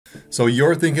So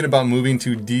you're thinking about moving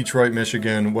to Detroit,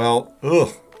 Michigan. Well,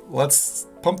 let's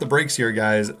pump the brakes here,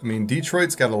 guys. I mean,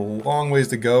 Detroit's got a long ways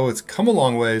to go. It's come a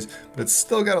long ways, but it's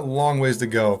still got a long ways to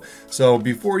go. So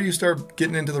before you start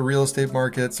getting into the real estate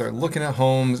market, start looking at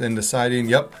homes and deciding,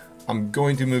 yep, I'm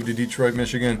going to move to Detroit,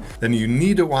 Michigan, then you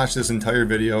need to watch this entire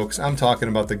video because I'm talking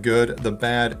about the good, the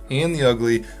bad, and the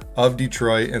ugly of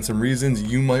Detroit and some reasons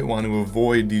you might want to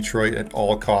avoid Detroit at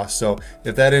all costs. So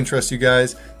if that interests you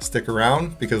guys, stick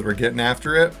around because we're getting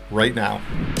after it right now.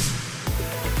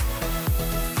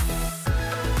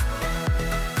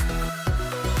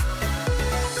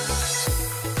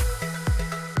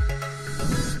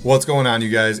 What's going on, you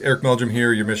guys? Eric Meldrum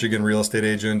here, your Michigan real estate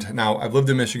agent. Now, I've lived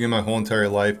in Michigan my whole entire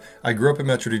life. I grew up in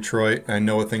Metro Detroit, and I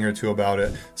know a thing or two about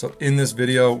it. So in this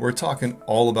video, we're talking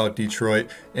all about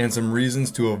Detroit and some reasons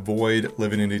to avoid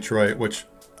living in Detroit, which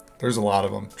there's a lot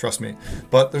of them, trust me.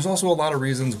 But there's also a lot of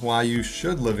reasons why you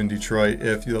should live in Detroit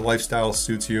if the lifestyle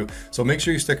suits you. So make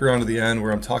sure you stick around to the end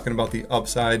where I'm talking about the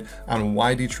upside on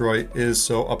why Detroit is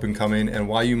so up and coming and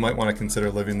why you might want to consider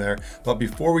living there. But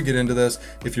before we get into this,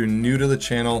 if you're new to the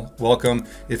channel, welcome.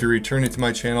 If you're returning to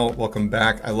my channel, welcome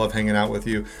back. I love hanging out with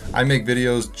you. I make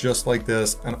videos just like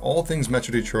this on all things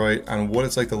Metro Detroit, on what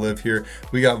it's like to live here.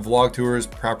 We got vlog tours,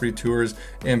 property tours,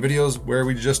 and videos where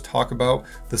we just talk about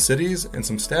the cities and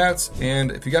some stats.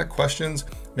 And if you got questions,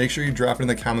 make sure you drop it in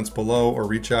the comments below or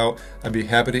reach out. I'd be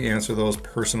happy to answer those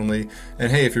personally. And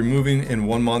hey, if you're moving in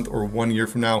 1 month or 1 year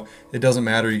from now, it doesn't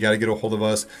matter. You got to get a hold of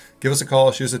us. Give us a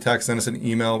call, shoot us a text, send us an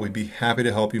email. We'd be happy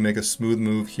to help you make a smooth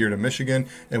move here to Michigan.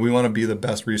 And we want to be the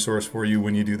best resource for you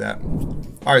when you do that.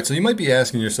 All right, so you might be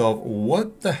asking yourself,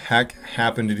 what the heck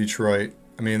happened to Detroit?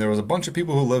 I mean, there was a bunch of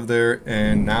people who lived there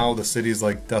and now the city's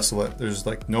like desolate. There's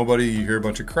like nobody. You hear a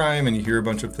bunch of crime and you hear a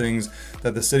bunch of things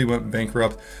that the city went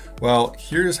bankrupt. Well,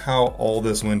 here's how all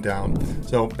this went down.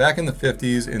 So back in the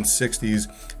 50s and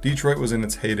 60s, Detroit was in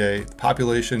its heyday. The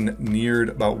population neared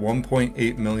about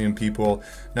 1.8 million people.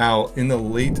 Now in the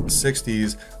late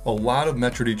 60s, a lot of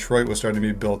Metro Detroit was starting to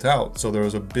be built out. So there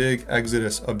was a big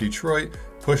exodus of Detroit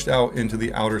pushed out into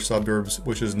the outer suburbs,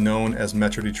 which is known as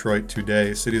Metro Detroit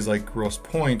today. Cities like Grosse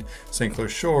Pointe, St. Clair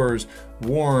Shores,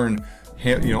 Warren,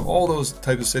 all those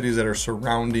types of cities that are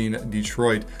surrounding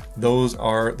Detroit, those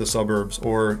are the suburbs,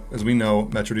 or as we know,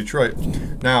 Metro Detroit.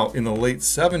 Now, in the late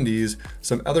 70s,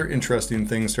 some other interesting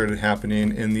things started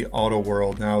happening in the auto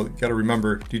world. Now, you gotta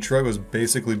remember, Detroit was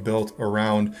basically built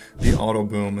around the auto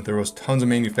boom. There was tons of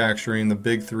manufacturing, the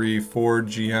big three, Ford,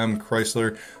 GM,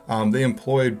 Chrysler, they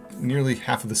employed nearly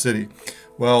half of the city.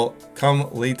 Well,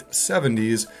 come late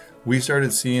 70s, we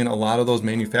started seeing a lot of those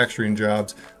manufacturing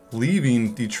jobs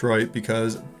leaving Detroit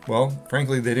because, well,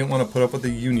 frankly, they didn't want to put up with the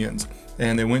unions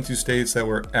and they went to states that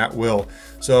were at will.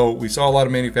 So we saw a lot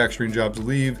of manufacturing jobs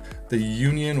leave. The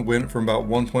union went from about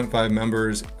 1.5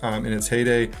 members in its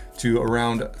heyday to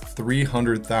around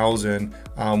 300,000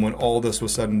 when all this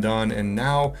was said and done. And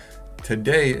now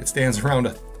today it stands around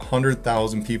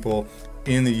 100,000 people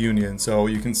in the union. So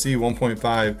you can see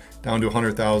 1.5 down to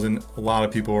 100,000. A lot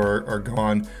of people are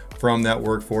gone from that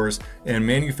workforce, and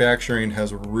manufacturing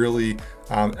has really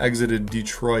exited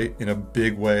Detroit in a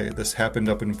big way. This happened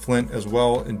up in Flint as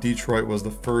well, and Detroit was the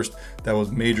first that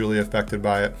was majorly affected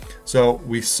by it. So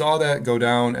we saw that go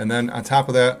down, and then on top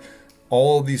of that,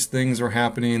 all of these things were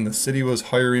happening. The city was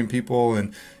hiring people,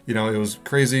 and it was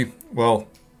crazy. Well,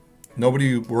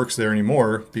 nobody works there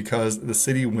anymore because the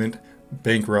city went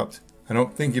bankrupt. I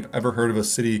don't think you've ever heard of a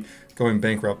city going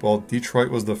bankrupt. Well, Detroit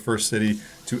was the first city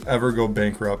to ever go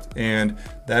bankrupt, and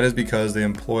that is because they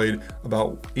employed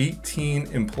about 18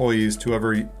 employees to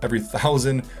every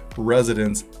 1,000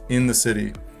 residents in the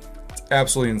city. It's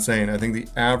absolutely insane. I think the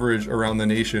average around the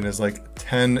nation is like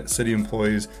 10 city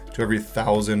employees to every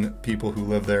 1,000 people who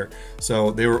live there.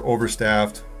 So they were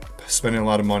overstaffed, spending a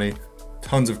lot of money,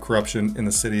 tons of corruption in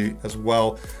the city as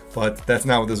well, but that's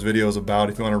not what this video is about.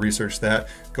 If you want to research that,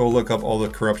 go look up all the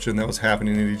corruption that was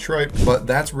happening in Detroit. But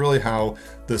that's really how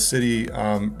the city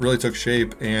really took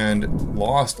shape and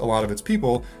lost a lot of its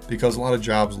people because a lot of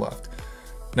jobs left.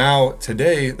 Now,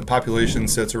 today, the population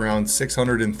sits around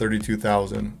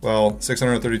 632,000. Well,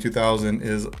 632,000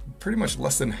 is pretty much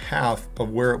less than half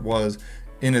of where it was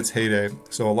in its heyday.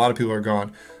 So a lot of people are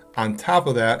gone. On top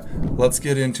of that, let's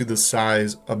get into the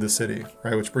size of the city,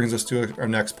 right? Which brings us to our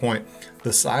next point.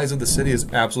 The size of the city is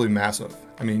absolutely massive.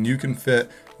 I mean, you can fit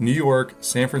New York,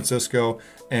 San Francisco,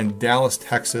 and Dallas,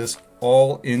 Texas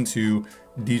all into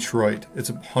Detroit. It's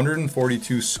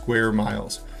 142 square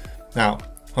miles. Now,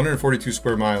 142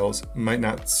 square miles might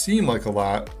not seem like a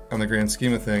lot on the grand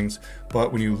scheme of things,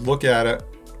 but when you look at it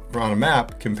on a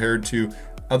map compared to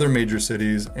other major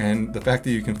cities, and the fact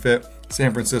that you can fit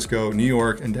San Francisco, New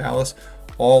York, and Dallas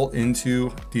all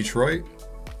into Detroit,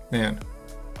 man,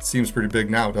 it seems pretty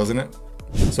big now, doesn't it?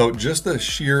 So just the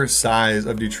sheer size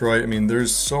of Detroit, I mean,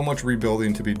 there's so much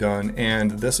rebuilding to be done,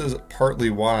 and this is partly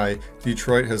why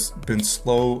Detroit has been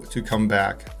slow to come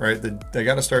back, right? They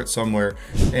got to start somewhere,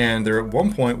 and there at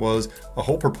one point was a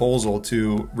whole proposal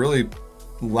to really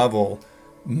level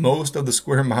most of the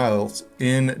square miles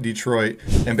in Detroit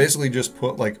and basically just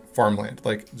put like farmland,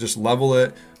 like just level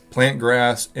it, plant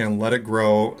grass and let it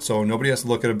grow so nobody has to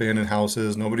look at abandoned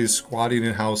houses, nobody's squatting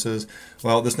in houses.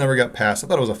 Well, this never got passed. I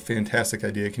thought it was a fantastic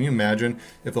idea. Can you imagine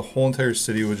if the whole entire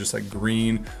city was just like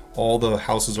green, all the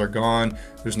houses are gone,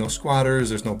 there's no squatters,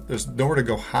 there's nowhere to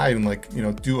go hide and like, you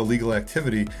know, do illegal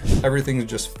activity, everything is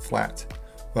just flat.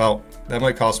 Well, that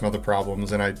might cause some other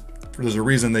problems, and there's a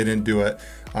reason they didn't do it.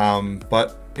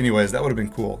 But anyways, that would have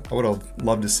been cool. I would have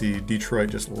loved to see Detroit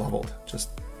just leveled, just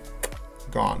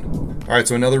gone. All right,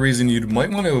 so another reason you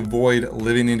might want to avoid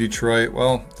living in Detroit,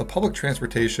 well, the public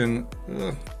transportation,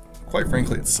 quite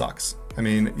frankly, it sucks. I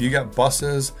mean, you got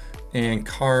buses and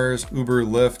cars, Uber,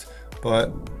 Lyft,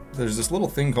 but there's this little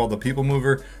thing called the people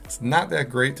mover. It's not that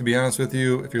great, to be honest with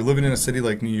you. If you're living in a city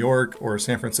like New York or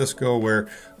San Francisco where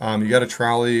you got a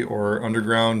trolley or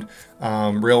underground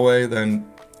railway, then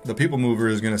the people mover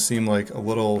is going to seem like a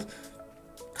little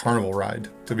carnival ride,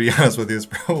 to be honest with you. It's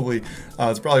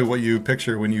probably what you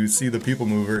picture when you see the people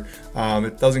mover.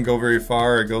 It doesn't go very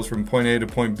far. It goes from point A to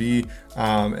point B,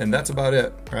 and that's about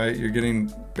it, right? You're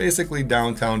getting basically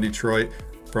downtown Detroit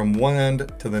from one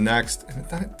end to the next, and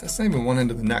that's not even one end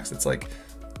to the next. It's like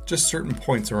just certain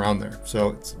points around there.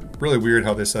 So it's really weird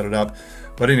how they set it up.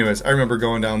 But anyways, I remember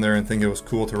going down there and thinking it was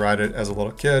cool to ride it as a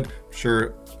little kid.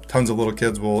 Sure, tons of little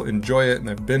kids will enjoy it, and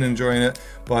they've been enjoying it,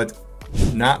 but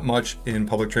not much in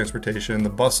public transportation. The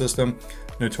bus system,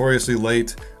 notoriously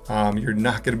late. You're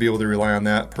not going to be able to rely on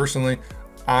that. Personally,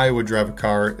 I would drive a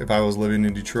car if I was living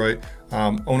in Detroit,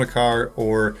 own a car,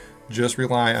 or just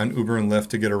rely on Uber and Lyft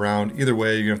to get around. Either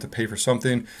way, you're gonna have to pay for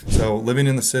something. So living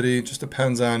in the city just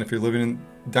depends on if you're living in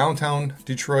downtown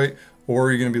Detroit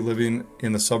or you're gonna be living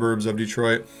in the suburbs of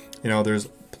Detroit. You know, there's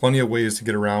plenty of ways to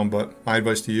get around, but my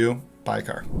advice to you, buy a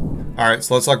car. All right,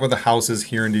 so let's talk about the houses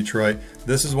here in Detroit.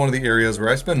 This is one of the areas where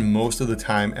I spend most of the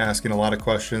time asking a lot of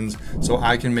questions so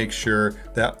I can make sure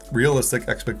that realistic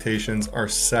expectations are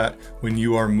set when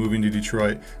you are moving to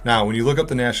Detroit. Now, when you look up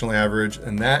the national average,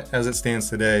 and that as it stands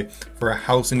today for a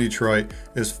house in Detroit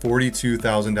is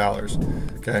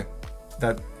 $42,000. Okay,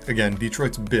 that again,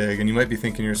 Detroit's big, and you might be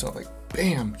thinking to yourself like,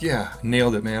 bam, yeah,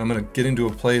 nailed it, man. I'm gonna get into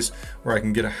a place where I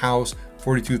can get a house,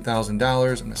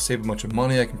 $42,000. I'm gonna save a bunch of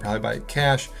money. I can probably buy it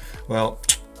cash. Well,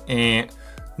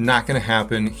 not gonna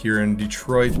happen here in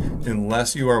Detroit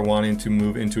unless you are wanting to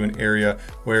move into an area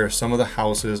where some of the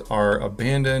houses are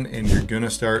abandoned and you're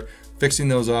gonna start fixing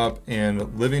those up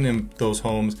and living in those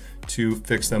homes to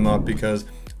fix them up, because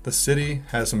the city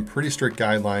has some pretty strict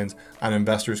guidelines on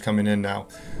investors coming in now.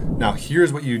 Now,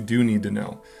 here's what you do need to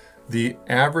know. The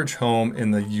average home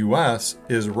in the US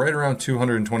is right around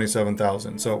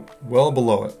 $227,000, so well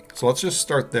below it. So let's just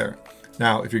start there.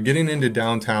 Now, if you're getting into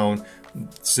downtown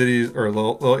cities or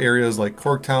little areas like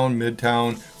Corktown,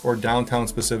 Midtown, or downtown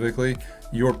specifically,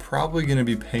 you're probably gonna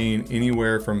be paying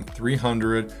anywhere from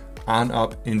 $300,000 on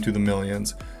up into the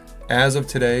millions. As of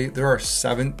today, there are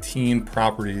 17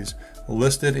 properties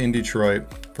listed in Detroit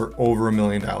for over $1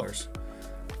 million.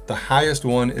 The highest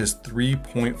one is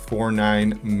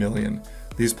 3.49 million.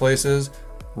 These places,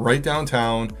 right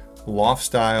downtown, loft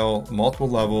style, multiple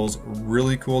levels,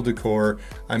 really cool decor.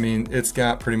 I mean, it's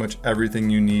got pretty much everything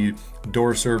you need.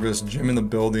 Door service, gym in the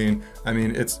building. I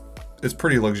mean, it's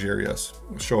pretty luxurious.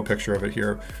 I'll show a picture of it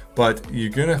here. But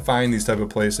you're gonna find these type of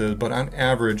places, but on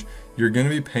average, you're gonna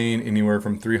be paying anywhere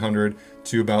from $300,000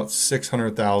 to about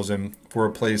 $600,000 for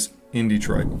a place in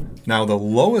Detroit. Now, the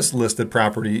lowest listed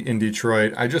property in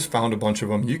Detroit, I just found a bunch of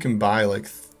them. You can buy like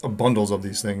bundles of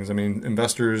these things. I mean,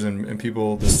 investors and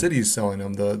people, the city's selling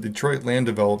them. The Detroit Land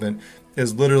Development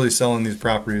is literally selling these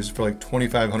properties for like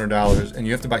 $2,500, and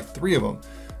you have to buy 3 of them.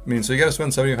 I mean, so you got to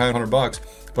spend $7,500,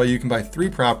 but you can buy 3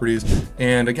 properties.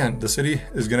 And again, the city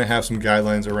is going to have some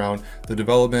guidelines around the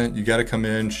development. You got to come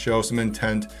in, show some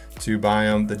intent to buy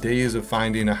them. The days of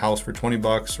finding a house for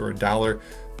 $20 or $1,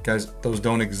 guys, those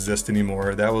don't exist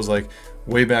anymore. That was like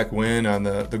way back when on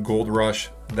the gold rush.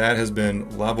 That has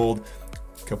been leveled.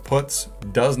 Kaputs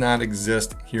does not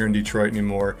exist here in Detroit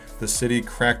anymore. The city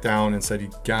cracked down and said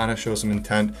you gotta show some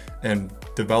intent and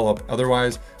develop.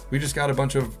 Otherwise, we just got a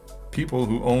bunch of people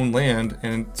who own land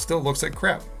and it still looks like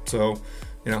crap. So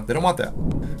You know, they don't want that.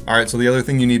 All right, so the other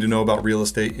thing you need to know about real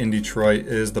estate in Detroit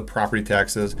is the property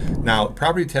taxes. Now,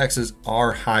 property taxes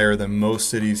are higher than most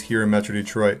cities here in Metro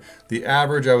Detroit. The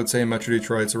average, I would say, in Metro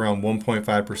Detroit is around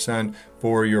 1.5%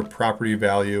 for your property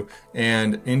value.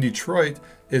 And in Detroit,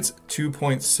 it's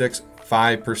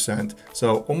 2.65%.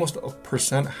 So almost a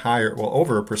percent higher, well,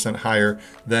 over a percent higher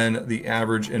than the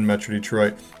average in Metro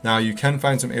Detroit. Now, you can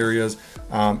find some areas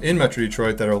in Metro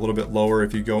Detroit that are a little bit lower.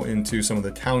 If you go into some of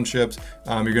the townships,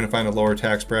 you're going to find a lower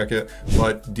tax bracket.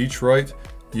 But Detroit,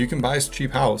 you can buy a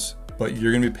cheap house, but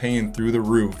you're going to be paying through the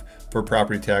roof for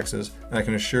property taxes. And I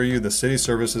can assure you the city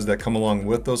services that come along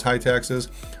with those high taxes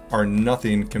are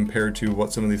nothing compared to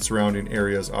what some of the surrounding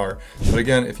areas are. But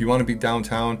again, if you want to be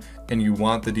downtown and you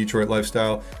want the Detroit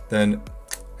lifestyle, then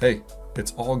hey,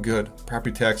 it's all good.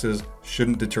 Property taxes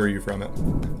shouldn't deter you from it.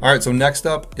 All right, so next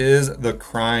up is the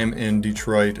crime in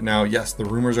Detroit. Now, yes, the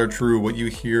rumors are true. What you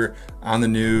hear on the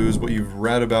news, what you've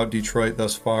read about Detroit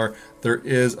thus far, there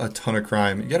is a ton of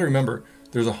crime. You gotta remember,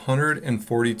 there's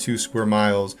 142 square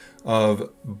miles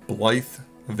of Blythe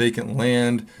vacant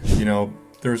land. You know,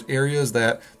 there's areas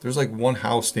that there's like one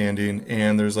house standing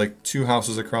and there's like two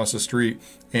houses across the street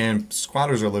and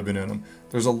squatters are living in them.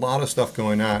 There's a lot of stuff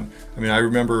going on. I mean, I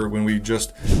remember when we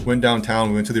just went downtown,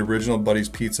 we went to the original Buddy's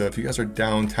Pizza. If you guys are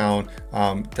downtown,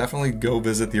 definitely go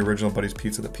visit the original Buddy's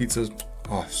Pizza. The pizza's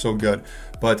so good.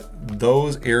 But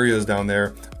those areas down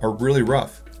there are really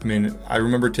rough. I mean, I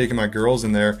remember taking my girls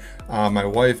in there, my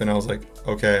wife, and I was like,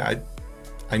 okay,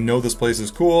 I know this place is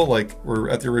cool. Like,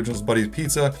 we're at the original Buddy's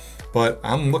Pizza, but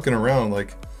I'm looking around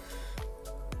like,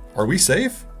 are we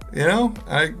safe? You know,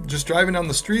 I just driving down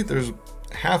the street, there's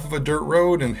half of a dirt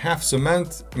road and half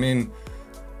cement. I mean,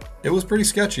 it was pretty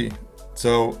sketchy.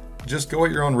 So just go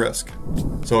at your own risk.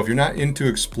 So if you're not into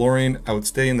exploring, I would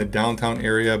stay in the downtown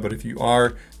area, but if you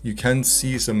are, you can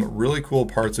see some really cool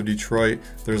parts of Detroit.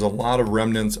 There's a lot of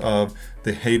remnants of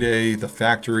the heyday, the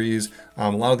factories,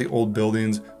 a lot of the old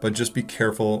buildings, but just be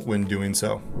careful when doing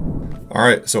so. All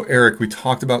right, so Eric, we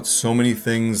talked about so many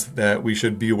things that we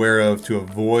should be aware of to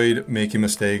avoid making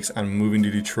mistakes on moving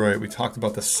to Detroit. We talked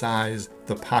about the size,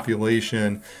 the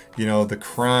population, you know, the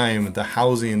crime, the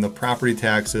housing, the property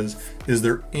taxes. Is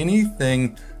there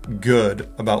anything good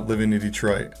about living in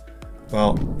Detroit?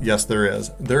 Well, yes, there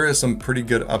is. There is some pretty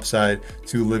good upside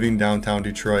to living downtown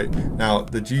Detroit. Now,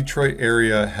 the Detroit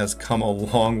area has come a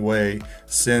long way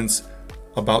since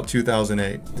about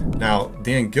 2008. Now,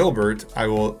 Dan Gilbert, I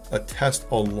will attest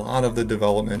a lot of the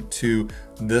development to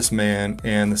this man,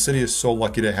 and the city is so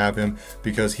lucky to have him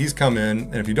because he's come in,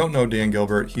 and if you don't know Dan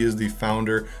Gilbert, he is the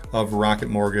founder of Rocket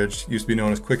Mortgage, used to be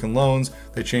known as Quicken Loans.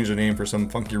 They changed the name for some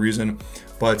funky reason,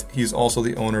 but he's also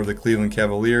the owner of the Cleveland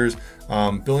Cavaliers,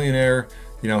 billionaire.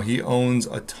 You know, he owns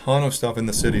a ton of stuff in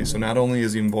the city. So not only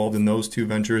is he involved in those two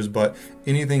ventures, but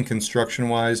anything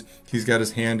construction-wise, he's got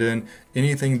his hand in.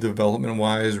 Anything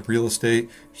development-wise, real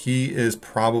estate, he is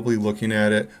probably looking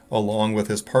at it along with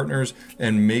his partners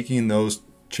and making those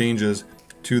changes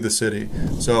to the city.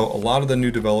 So a lot of the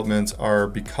new developments are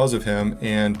because of him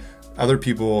and other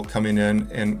people coming in.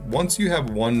 And once you have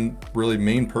one really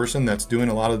main person that's doing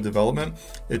a lot of development,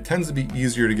 it tends to be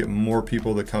easier to get more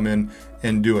people to come in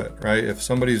and do it, right? If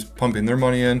somebody's pumping their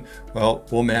money in, well,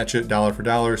 we'll match it dollar for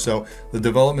dollar. So the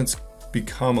developments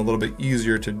become a little bit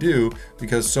easier to do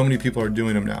because so many people are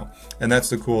doing them now. And that's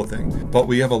the cool thing. But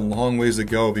we have a long ways to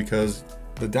go because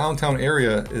the downtown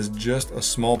area is just a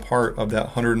small part of that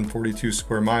 142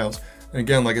 square miles. And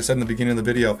again, like I said in the beginning of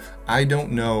the video, I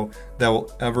don't know that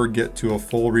we'll ever get to a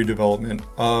full redevelopment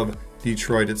of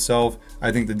Detroit itself.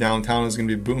 I think the downtown is going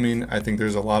to be booming. I think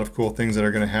there's a lot of cool things that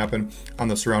are going to happen on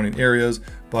the surrounding areas,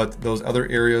 but those other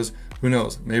areas, who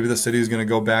knows? Maybe the city is going to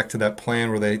go back to that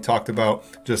plan where they talked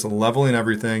about just leveling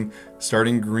everything,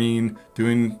 starting green,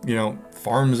 doing, you know,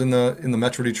 farms in the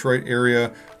Metro Detroit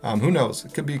area. Who knows?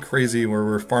 It could be crazy where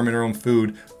we're farming our own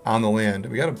food on the land.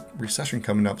 We got a recession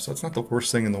coming up, so it's not the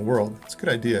worst thing in the world. It's a good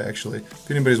idea, actually. If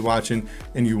anybody's watching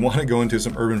and you want to go into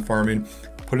some urban farming,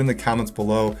 put in the comments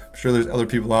below. I'm sure there's other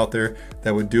people out there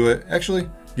that would do it. Actually,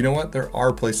 you know what? There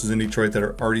are places in Detroit that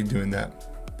are already doing that.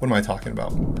 What am I talking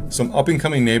about? Some up and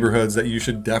coming neighborhoods that you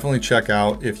should definitely check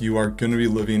out if you are going to be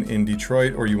living in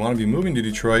Detroit or you want to be moving to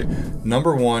Detroit.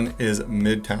 Number one is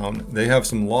Midtown. They have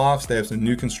some lofts, they have some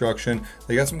new construction,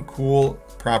 they got some cool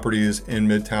properties in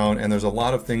Midtown, and there's a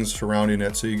lot of things surrounding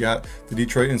it. So you got the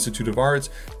Detroit Institute of Arts,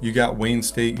 you got Wayne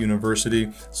State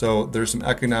University. So there's some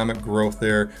economic growth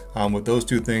there. With those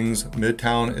two things,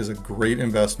 Midtown is a great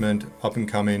investment, up and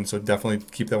coming. So definitely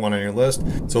keep that one on your list.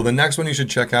 So the next one you should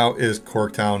check out is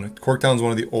Corktown. Corktown. Corktown's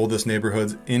one of the oldest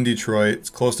neighborhoods in Detroit. It's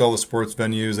close to all the sports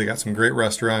venues. They got some great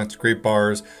restaurants, great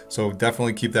bars, so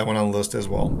definitely keep that one on the list as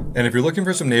well. And if you're looking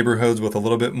for some neighborhoods with a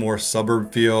little bit more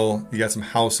suburb feel, you got some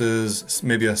houses,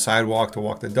 maybe a sidewalk to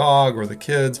walk the dog or the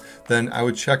kids, then I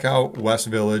would check out West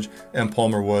Village and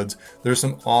Palmer Woods. There's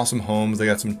some awesome homes. They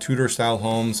got some Tudor style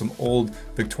homes, some old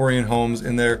Victorian homes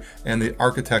in there, and the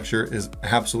architecture is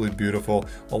absolutely beautiful.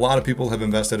 A lot of people have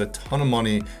invested a ton of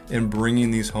money in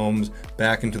bringing these homes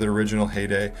back into their original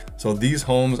heyday. So these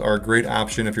homes are a great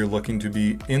option if you're looking to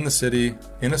be in the city,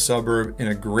 in a suburb, in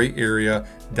a great area,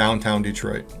 downtown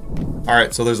Detroit. All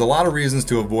right, so there's a lot of reasons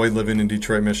to avoid living in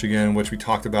Detroit, Michigan, which we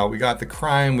talked about. We got the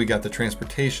crime, we got the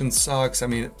transportation sucks. I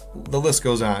mean, the list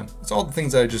goes on. It's all the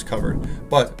things that I just covered,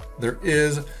 but there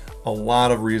is a lot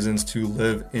of reasons to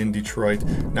live in Detroit.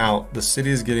 Now, the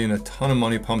city is getting a ton of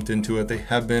money pumped into it. They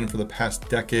have been for the past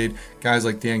decade. Guys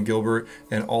like Dan Gilbert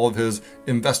and all of his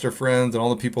investor friends and all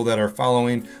the people that are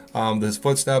following his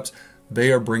footsteps,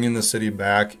 they are bringing the city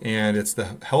back, and it's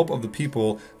the help of the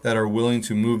people that are willing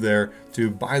to move there to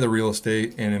buy the real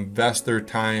estate and invest their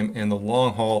time and the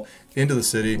long haul into the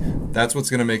city. That's what's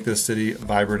going to make this city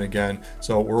vibrant again.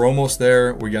 So we're almost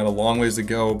there. We got a long ways to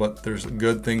go, but there's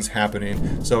good things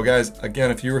happening. So guys, again,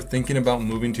 if you were thinking about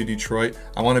moving to Detroit,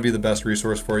 I want to be the best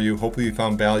resource for you. Hopefully you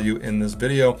found value in this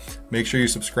video. Make sure you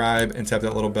subscribe and tap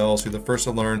that little bell so you're the first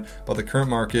to learn about the current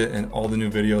market and all the new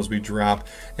videos we drop.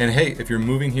 And hey, if you're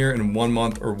moving here in 1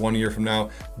 month or 1 year from now,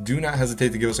 do not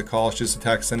hesitate to give us a call, shoot us a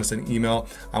text, send us an email.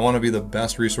 I want to be the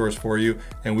best resource for you,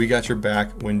 and we got your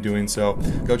back when doing so.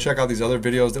 Go check out these other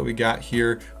videos that we got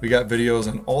here. We got videos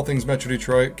on all things Metro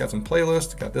Detroit, got some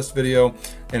playlists, got this video,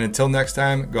 and until next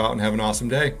time, go out and have an awesome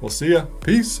day. We'll see ya.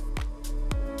 Peace.